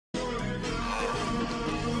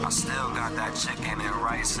still got that chicken and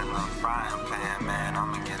rice in the frying pan, man.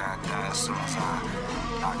 I'ma get at that as soon as I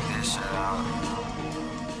knock this shit out.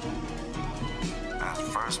 That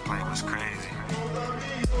first play was crazy.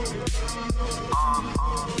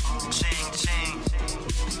 Ching Ching.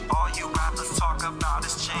 All you rappers talk about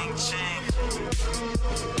is Ching Ching.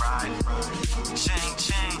 Right? Ching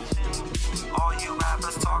Ching. All you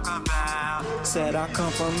rappers talk about. Said I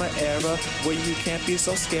come from an era where you can't be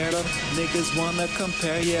so scared of. Niggas wanna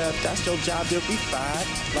compare, yeah, if that's your job, you'll be fired.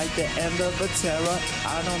 Like the end of a terror.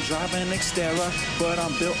 I don't drive an Xterra, but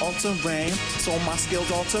I'm built all terrain. So my skills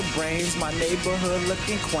alter brains. My neighborhood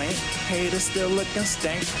looking quaint. Haters still looking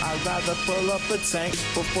stank. I'd rather pull up a tank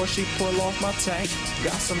before she pull off my tank.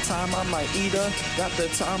 Got some time, I might eat her. Got the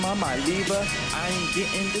time, I might leave her. I ain't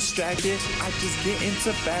getting distracted, I just get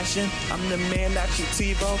into fashion. I'm the man that you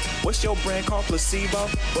TiVo. What's your brand called? Placebo.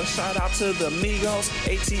 But shout out to the Migos,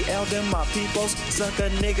 ATL, them my peoples. Suck a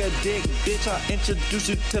nigga dick, bitch, I'll introduce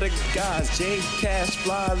you to the guys. J Cash,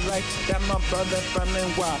 fly like that, my brother from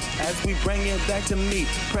NY. As we bring it back to me,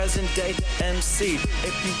 present day MC.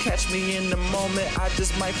 If you catch me in the moment, I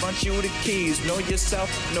just might front you the keys. Know yourself,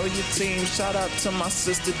 know your team. Shout out to my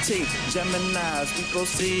sister T. Geminis, we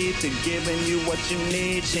proceed to giving you what you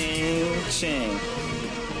need. Ching Ching.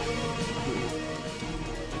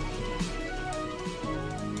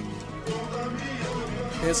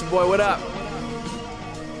 Handsome boy, what up?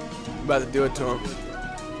 About to do it to him.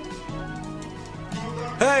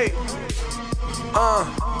 Hey!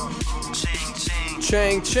 Ching Ching.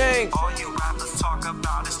 Ching Ching. All you rappers talk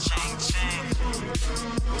about is Ching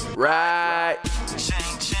Ching. Right.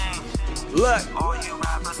 Ching Ching. Look. All you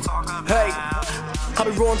rappers talk about. Hey. I'll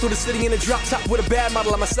be rolling through the city in a drop top with a bad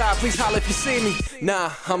model on my side. Please holler if you see me. Nah,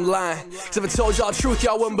 I'm lying. Cause if I told y'all the truth,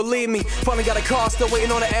 y'all wouldn't believe me. Finally got a car, still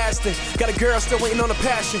waiting on the Aston. Got a girl, still waiting on the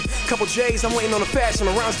passion. Couple J's, I'm waiting on the fashion.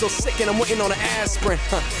 My rhyme's still sick and I'm waiting on the aspirin.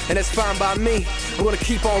 And that's fine by me. I'm gonna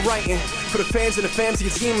keep on writing. For the fans and the family, your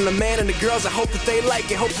team and the man and the girls, I hope that they like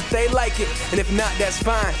it, hope that they like it. And if not, that's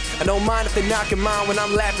fine. I don't mind if they knocking mine when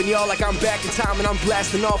I'm laughing y'all like I'm back in time and I'm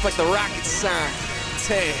blasting off like the rocket sign.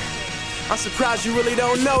 Damn. I'm surprised you really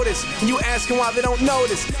don't notice. And you asking why they don't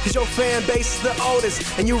notice. Cause your fan base is the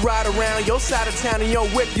oldest. And you ride around your side of town in your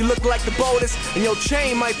whip, you look like the boldest. And your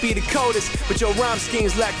chain might be the coldest, but your rhyme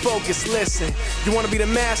schemes lack focus. Listen, you wanna be the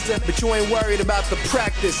master, but you ain't worried about the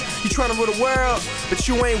practice. You trying to rule the world, but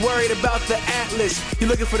you ain't worried about the atlas. You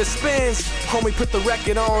looking for the spins, homie, put the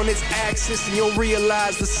record on its axis. And you'll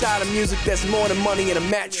realize the side of music that's more than money in a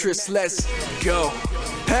mattress. Let's go.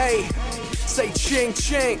 Hey, say ching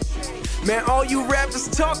ching. Man, all you rappers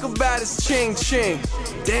talk about is Ching Ching.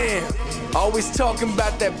 Damn, always talking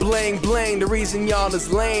about that bling bling. The reason y'all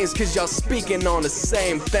is lames, cause y'all speaking on the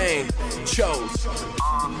same thing. Chose.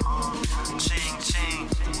 Ching Ching.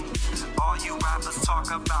 All you rappers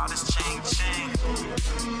talk about is Ching Ching.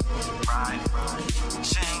 Right?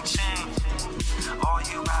 Ching Ching. All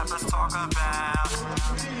you rappers talk about.